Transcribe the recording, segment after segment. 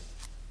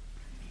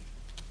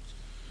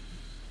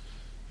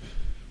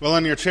Well,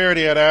 in your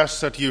charity, I'd ask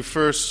that you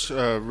first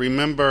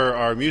remember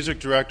our music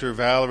director,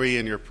 Valerie,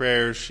 in your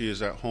prayers. She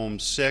is at home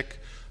sick,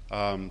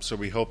 so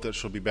we hope that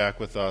she'll be back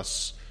with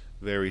us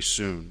very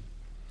soon.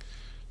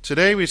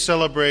 Today we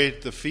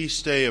celebrate the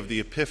feast day of the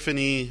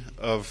Epiphany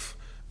of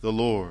the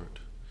Lord.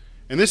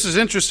 And this is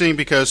interesting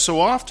because so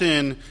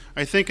often,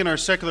 I think in our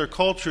secular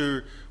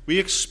culture, we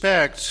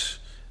expect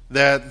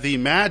that the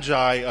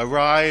Magi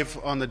arrive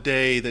on the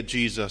day that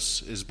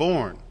Jesus is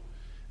born.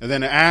 And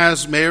then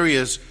as Mary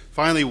is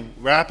finally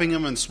wrapping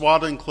him in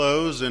swaddling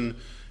clothes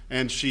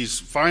and she's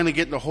finally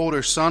getting to hold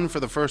her son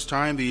for the first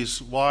time,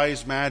 these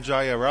wise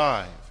Magi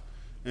arrive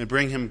and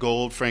bring him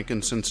gold,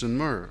 frankincense, and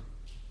myrrh.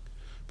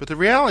 But the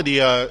reality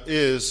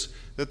is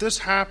that this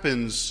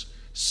happens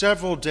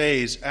several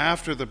days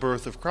after the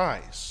birth of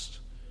Christ.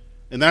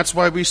 And that's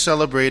why we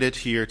celebrate it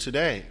here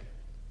today.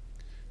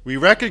 We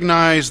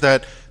recognize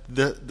that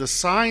the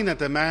sign that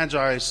the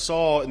Magi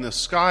saw in the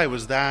sky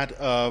was that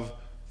of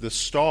the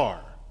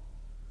star.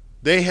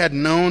 They had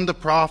known the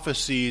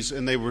prophecies,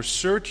 and they were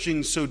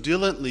searching so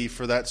diligently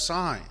for that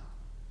sign.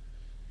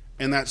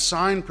 And that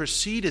sign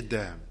preceded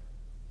them.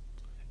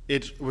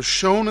 It was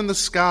shown in the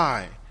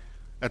sky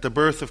at the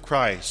birth of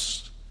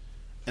Christ,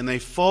 and they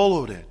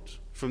followed it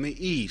from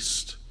the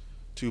east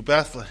to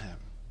Bethlehem.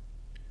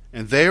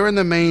 And there in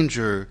the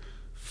manger,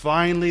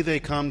 finally they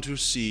come to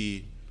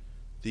see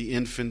the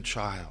infant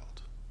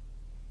child.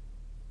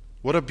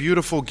 What a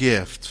beautiful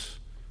gift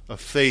of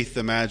faith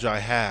the Magi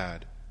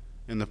had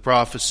in the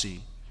prophecy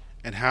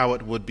and how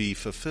it would be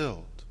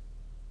fulfilled.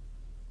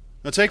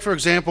 Now take, for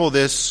example,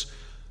 this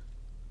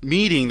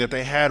meeting that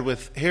they had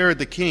with Herod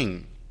the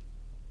king.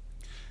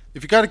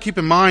 If you've got to keep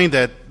in mind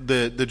that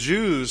the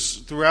Jews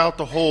throughout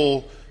the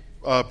whole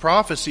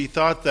prophecy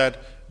thought that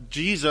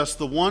Jesus,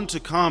 the one to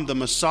come, the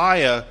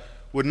Messiah,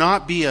 would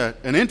not be an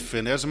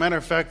infant. As a matter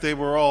of fact, they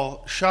were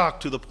all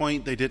shocked to the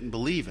point they didn't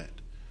believe it.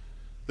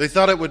 They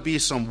thought it would be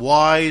some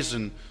wise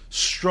and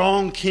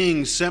strong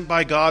king sent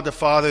by God the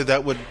Father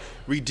that would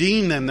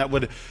redeem them, that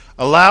would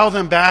allow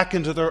them back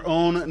into their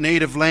own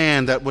native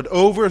land, that would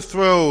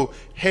overthrow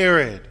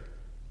Herod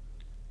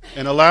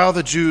and allow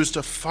the Jews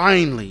to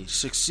finally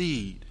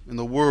succeed in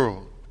the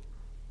world.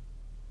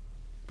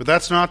 But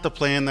that's not the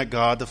plan that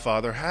God the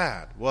Father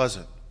had, was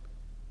it?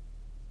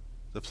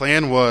 The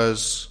plan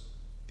was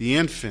the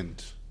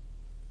infant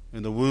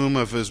in the womb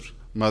of his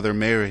mother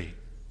Mary.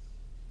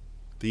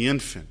 The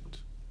infant,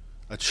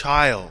 a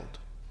child,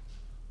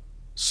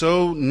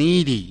 so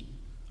needy,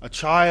 a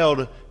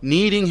child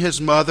needing his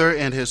mother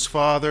and his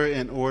father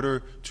in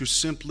order to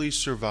simply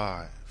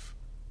survive.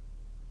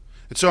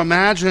 And so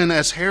imagine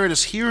as Herod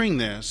is hearing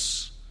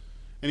this,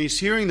 and he's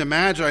hearing the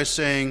Magi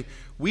saying,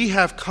 "We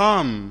have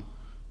come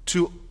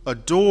to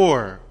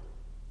adore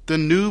the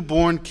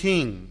newborn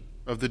king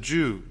of the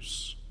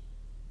Jews."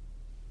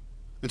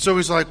 And so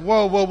he's like,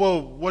 whoa,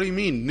 what do you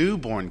mean,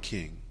 newborn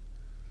king?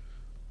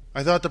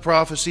 I thought the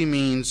prophecy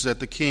means that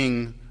the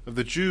king of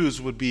the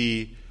Jews would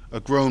be a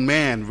grown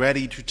man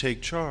ready to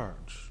take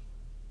charge.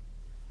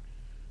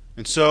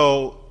 And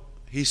so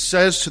he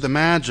says to the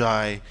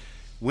Magi,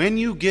 when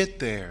you get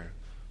there,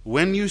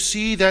 when you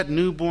see that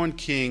newborn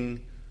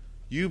king,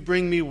 you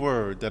bring me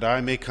word that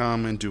I may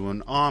come and do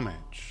an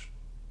homage.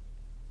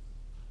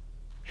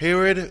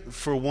 Herod,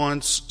 for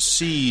once,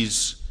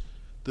 sees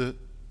the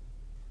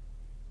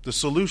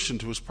solution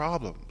to his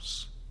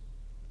problems.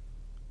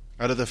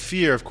 Out of the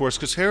fear, of course,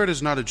 because Herod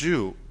is not a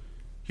Jew.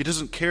 He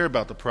doesn't care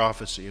about the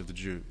prophecy of the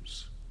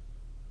Jews.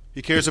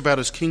 He cares about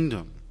his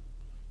kingdom.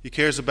 He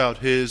cares about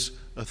his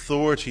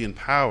authority and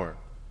power.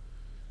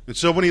 And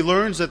so when he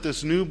learns that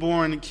this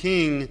newborn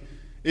king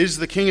is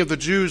the king of the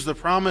Jews, the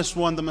promised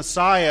one, the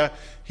Messiah,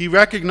 he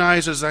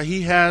recognizes that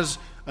he has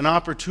an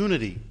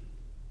opportunity.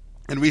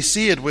 And we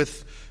see it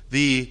with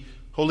the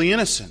Holy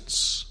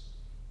Innocents.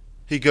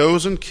 He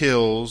goes and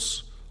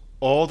kills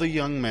all the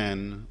young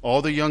men,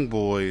 all the young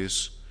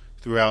boys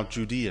throughout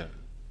Judea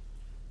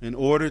in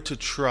order to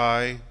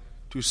try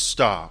to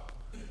stop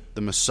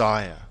the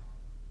Messiah,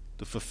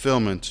 the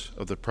fulfillment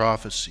of the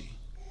prophecy,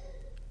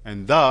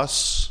 and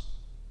thus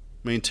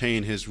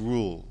maintain his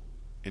rule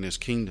in his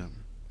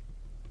kingdom.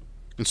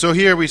 And so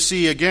here we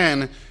see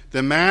again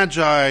the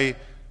Magi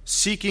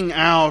seeking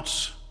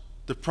out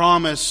the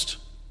promised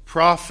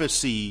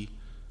prophecy,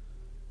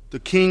 the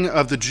king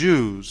of the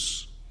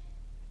Jews,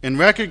 and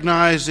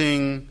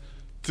recognizing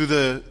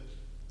through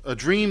a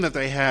dream that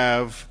they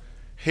have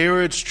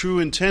Herod's true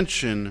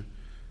intention,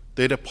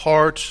 they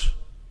depart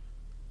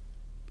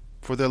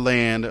for the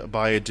land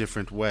by a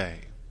different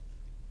way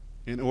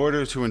in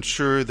order to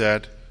ensure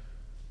that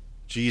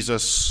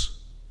Jesus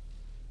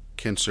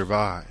can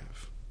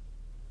survive.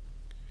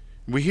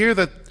 We hear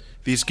that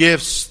these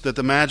gifts that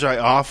the Magi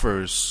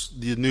offers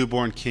the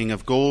newborn king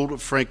of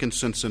gold,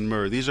 frankincense, and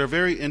myrrh, these are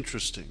very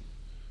interesting.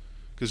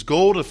 Because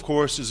gold, of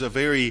course, is a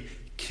very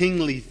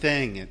kingly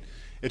thing.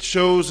 It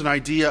shows an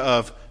idea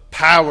of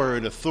power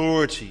and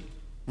authority,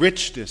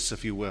 richness,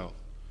 if you will.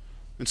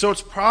 And so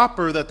it's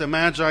proper that the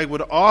Magi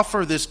would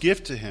offer this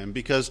gift to him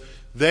because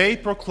they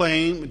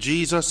proclaim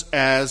Jesus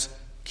as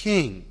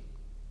king.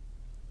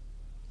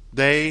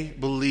 They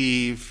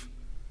believe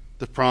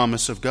the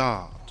promise of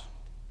God.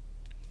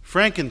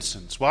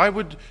 Frankincense. Why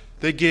would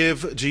they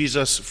give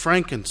Jesus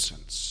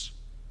frankincense?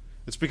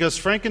 It's because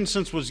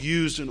frankincense was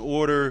used in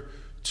order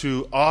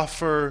to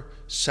offer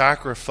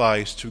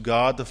sacrifice to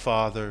God the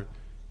Father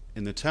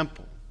in the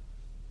temple.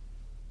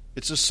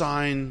 It's a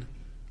sign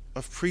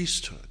of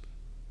priesthood.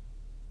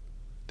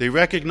 They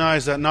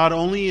recognize that not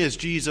only is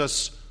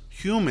Jesus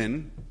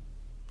human,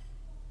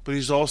 but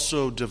he's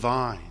also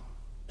divine,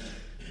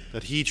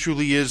 that he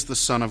truly is the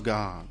Son of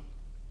God.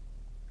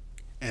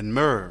 And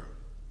myrrh,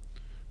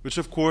 which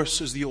of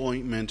course is the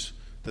ointment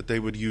that they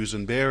would use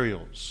in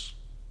burials,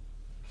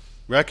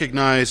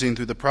 recognizing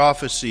through the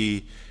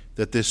prophecy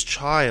that this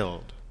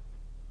child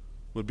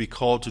would be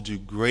called to do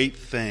great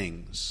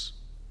things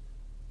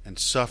and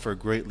suffer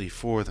greatly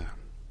for them.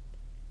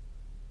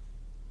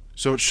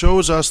 So it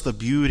shows us the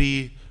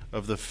beauty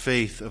of the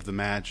faith of the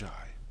Magi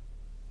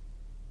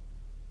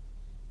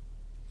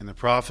and the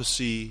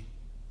prophecy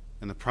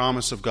and the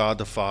promise of God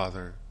the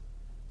Father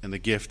and the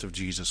gift of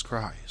Jesus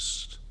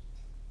Christ.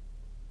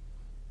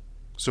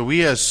 So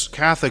we as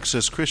Catholics,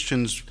 as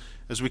Christians,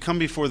 as we come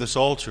before this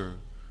altar,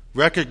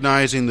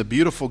 recognizing the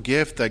beautiful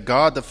gift that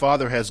God the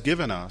Father has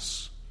given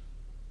us,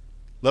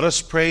 let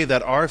us pray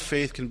that our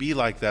faith can be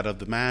like that of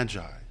the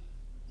Magi,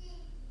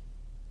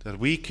 that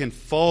we can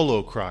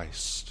follow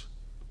Christ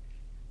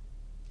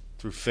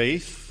through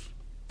faith,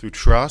 through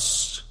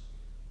trust,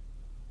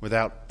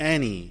 without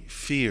any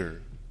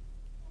fear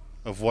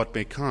of what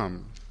may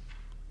come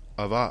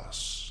of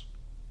us.